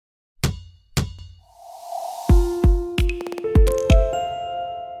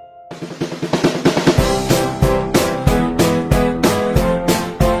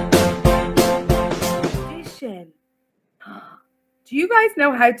Do you guys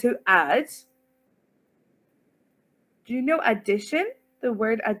know how to add? Do you know addition? The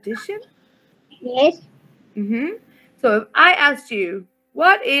word addition? Yes. So if I asked you,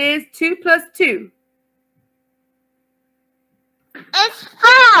 what is 2 plus 2? It's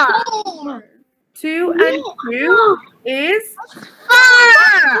 4. 2 and 2 is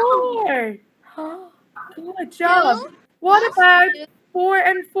 4. Good job. What about 4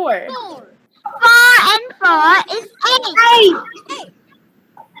 and 4? 4 and 4 is 8.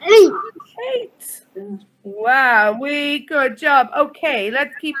 8. Wow, good job. Okay,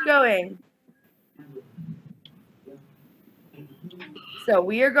 let's keep going. So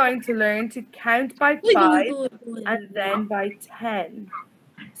we are going to learn to count by 5 and then by 10.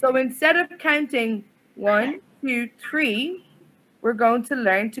 So instead of counting 1, 2, 3, we're going to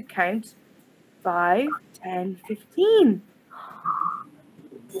learn to count 5, 10, 15.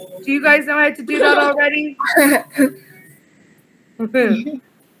 Do you guys know how to do that already?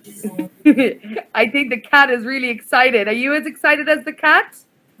 I think the cat is really excited. Are you as excited as the cat?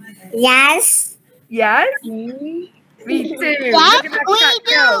 Yes. Yes? Me too. Yes, Look at that cat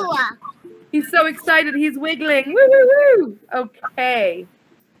we go. He's so excited. He's wiggling. Woo, woo, woo. Okay.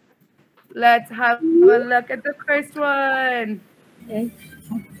 Let's have a look at the first one.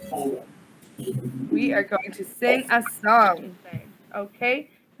 We are going to sing a song. Okay?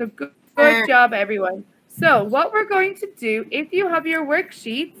 So good job, everyone. So what we're going to do, if you have your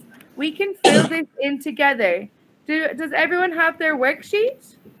worksheets, we can fill this in together. Does everyone have their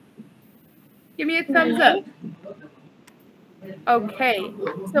worksheet? Give me a thumbs up. Okay,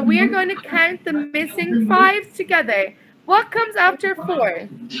 so we are going to count the missing 5s together. What comes after 4?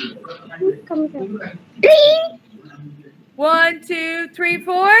 1, 2, 3,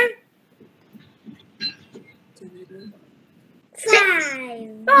 4.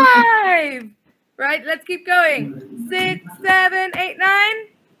 5. Right, let's keep going. 6, 7, 8, 9.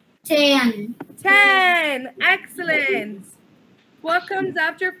 10. 10. Excellent. What comes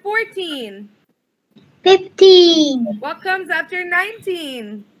after 14? 15. What comes after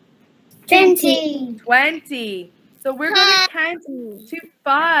 19? 20. 20. So we're going to count to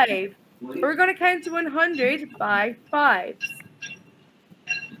 5. We're going to count to 100 by 5s.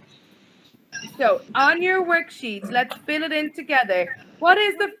 So on your worksheets, let's fill it in together. What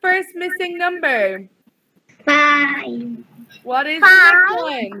is the first missing number? 5. What is the next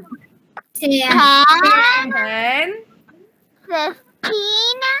one? 10. 10.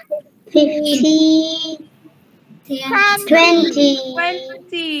 15. 20.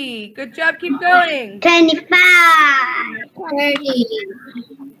 20. Good job. Keep going. 25. 30.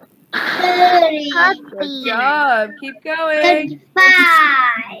 30. Good job. Keep going.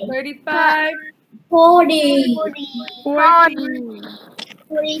 35. 35. 40. 40.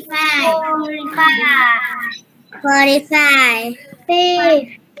 45. 45.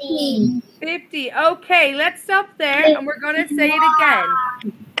 50. 50. Okay, let's stop there and we're going to say it again.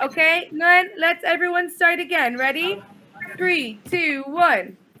 Okay, then let's everyone start again. Ready? 3, 2,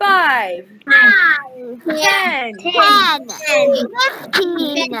 1. 5. 10. 10. 15.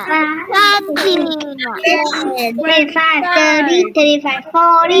 20. 25, 30, 35,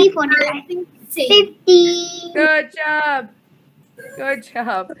 40, 45, 50. Good job. Good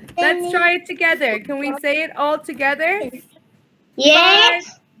job. Let's try it together. Can we say it all together?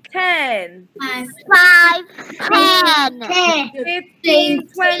 Yes. 5, 10. 5, 10. 15,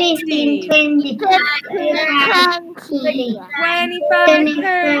 20. 20, 25, 30.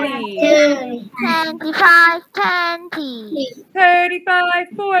 25, 20. 35,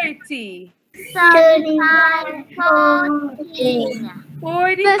 40. 35, 40.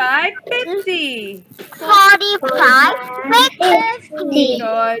 45, 50. 45, 50.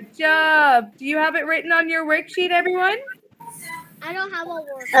 Good job. Do you have it written on your worksheet, everyone? I don't have a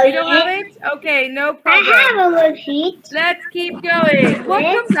worksheet. You don't have it? Okay, no problem. I have a worksheet. Let's keep going. What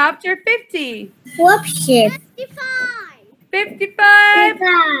comes after 50? Worksheet. 55.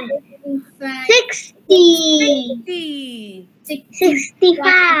 60. 60.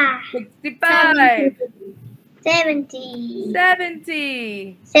 65. 65. 70.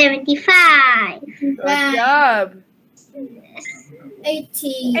 70. 75. Good job.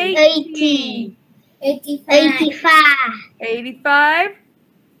 80. 80. 85. 85.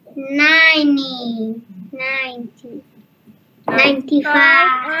 90. 95.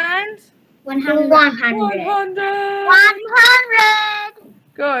 And 100. 100.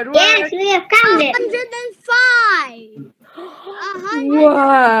 good work. Yes, we have counted. 105.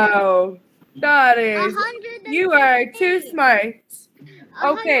 Wow. That is. You are too smart.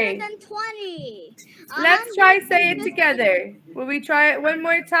 Okay. 120. Let's try say it together. Will we try it one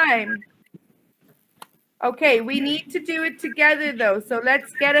more time? Okay, we need to do it together though, so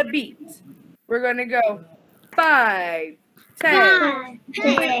let's get a beat. We're gonna go 5, 10,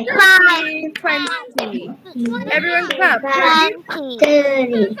 15, 20. Everyone clap.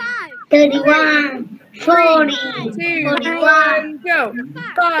 30, 31, 40, 2, 1, go.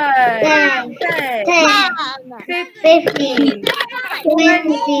 5, 10, 15,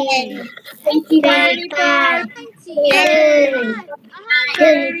 20, 25,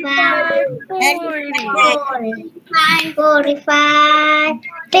 35, 40. 45,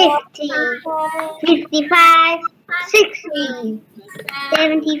 50, 55, 60,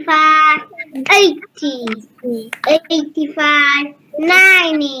 75, 80, 85,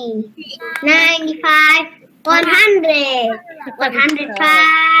 90, 95, 100,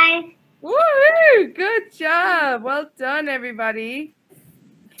 105. Woo! Good job. Well done, everybody.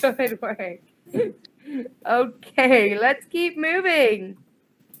 Good work. Okay, let's keep moving.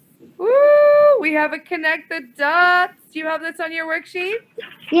 Woo! We have a connect the dots. Do you have this on your worksheet?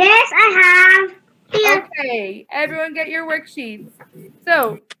 Yes, I have. Here. Okay, everyone get your worksheets.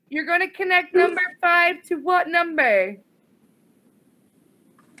 So, you're going to connect number 5 to what number?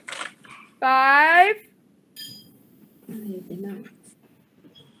 5.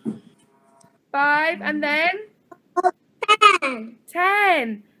 5, and then? 10.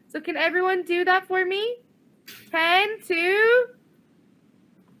 10. So, can everyone do that for me? 10 to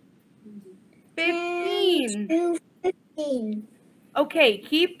 15. 15. Okay,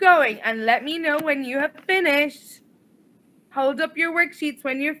 keep going and let me know when you have finished. Hold up your worksheets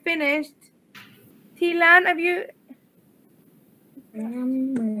when you're finished. Tilan,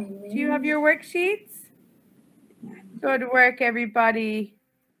 do you have your worksheets? Good work, everybody.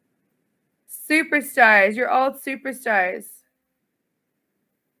 Superstars, you're all superstars.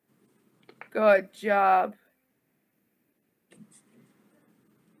 Good job.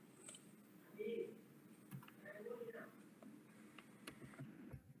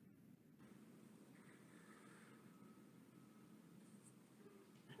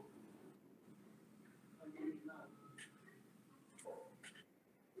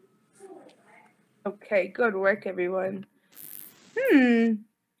 Okay, good work, everyone.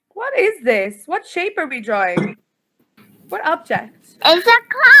 What is this? What shape are we drawing? What object? It's a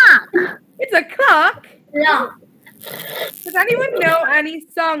clock. It's a clock? No. Does anyone know any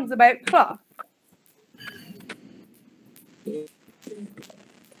songs about clocks?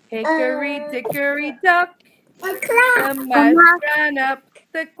 Hickory dickory dock, A clock. the mouse ran up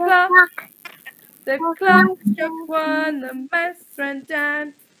the clock. The clock struck 1, the mouse ran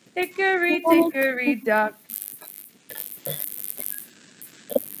down. Hickory dickory dock.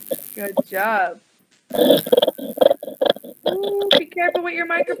 Good job. Ooh, be careful with your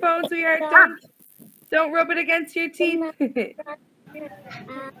microphone, sweetheart. Don't rub it against your teeth. Okay.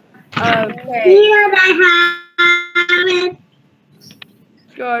 Here I have it.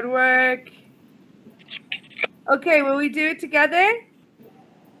 Good work. Okay, will we do it together?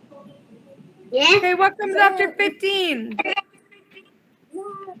 Yes. Okay, what comes after 15?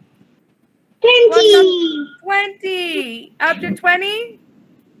 20. 20. After 20?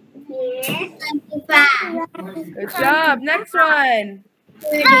 Yes. 25. Good job. Next one.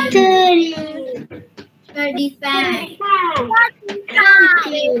 30. 35. 40.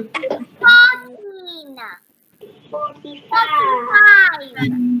 45.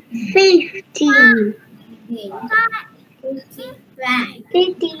 50.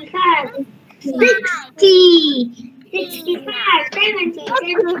 55. 60. 65, 70,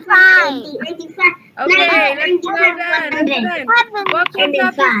 75, 85. Okay, let's slow down. What comes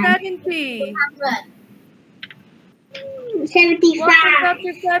after 70? 75. What comes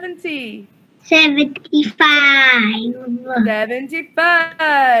after 70? 75.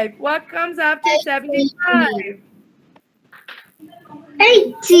 75. What comes after 75?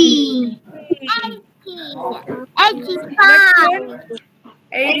 80.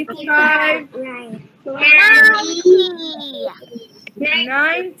 85. 90.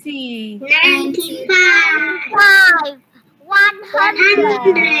 90. 95.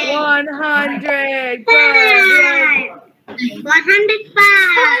 100. 100. Good. 105.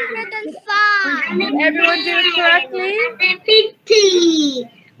 Everyone do it correctly? 150.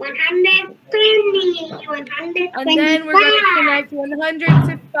 120. 125. And then we're going to connect 100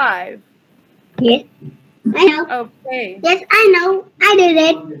 to 5. Yes, I know. Okay. Yes, I know. I did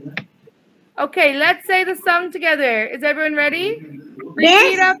it. Okay, let's say the song together. Is everyone ready? Repeat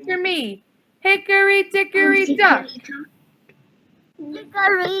Yes. after me. Hickory dickory dock.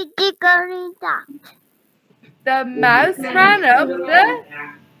 Dickory dickory dock. The mouse ran up the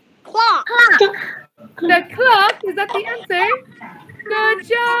Clock. clock. Is that the answer? Good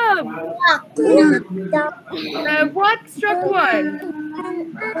job. The what struck one?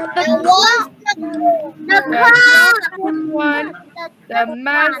 The what? The The clock. clock struck one. The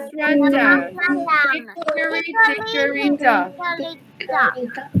mouse ran down. Hickory dickory dock.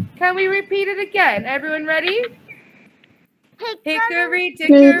 Can we repeat it again? Everyone ready? Hickory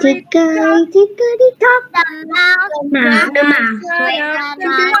dickory dock. The mouse The The mouse mouse ran up the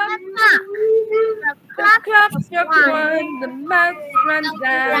clock. The clock struck one. The mouse ran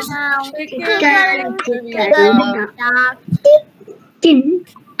down. Hickory dickory dock.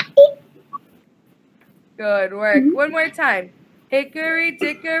 Good work. One more time. Hickory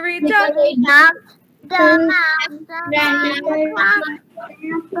dickory dock. The mouse ran up the clock.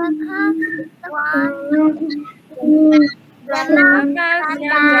 The mouse ran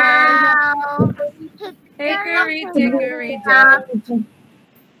down. Hickory dickory dock.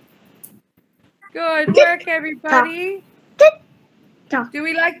 Good work, everybody. Do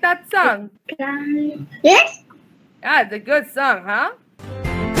we like that song? Yes. Ah, it's a good song, huh?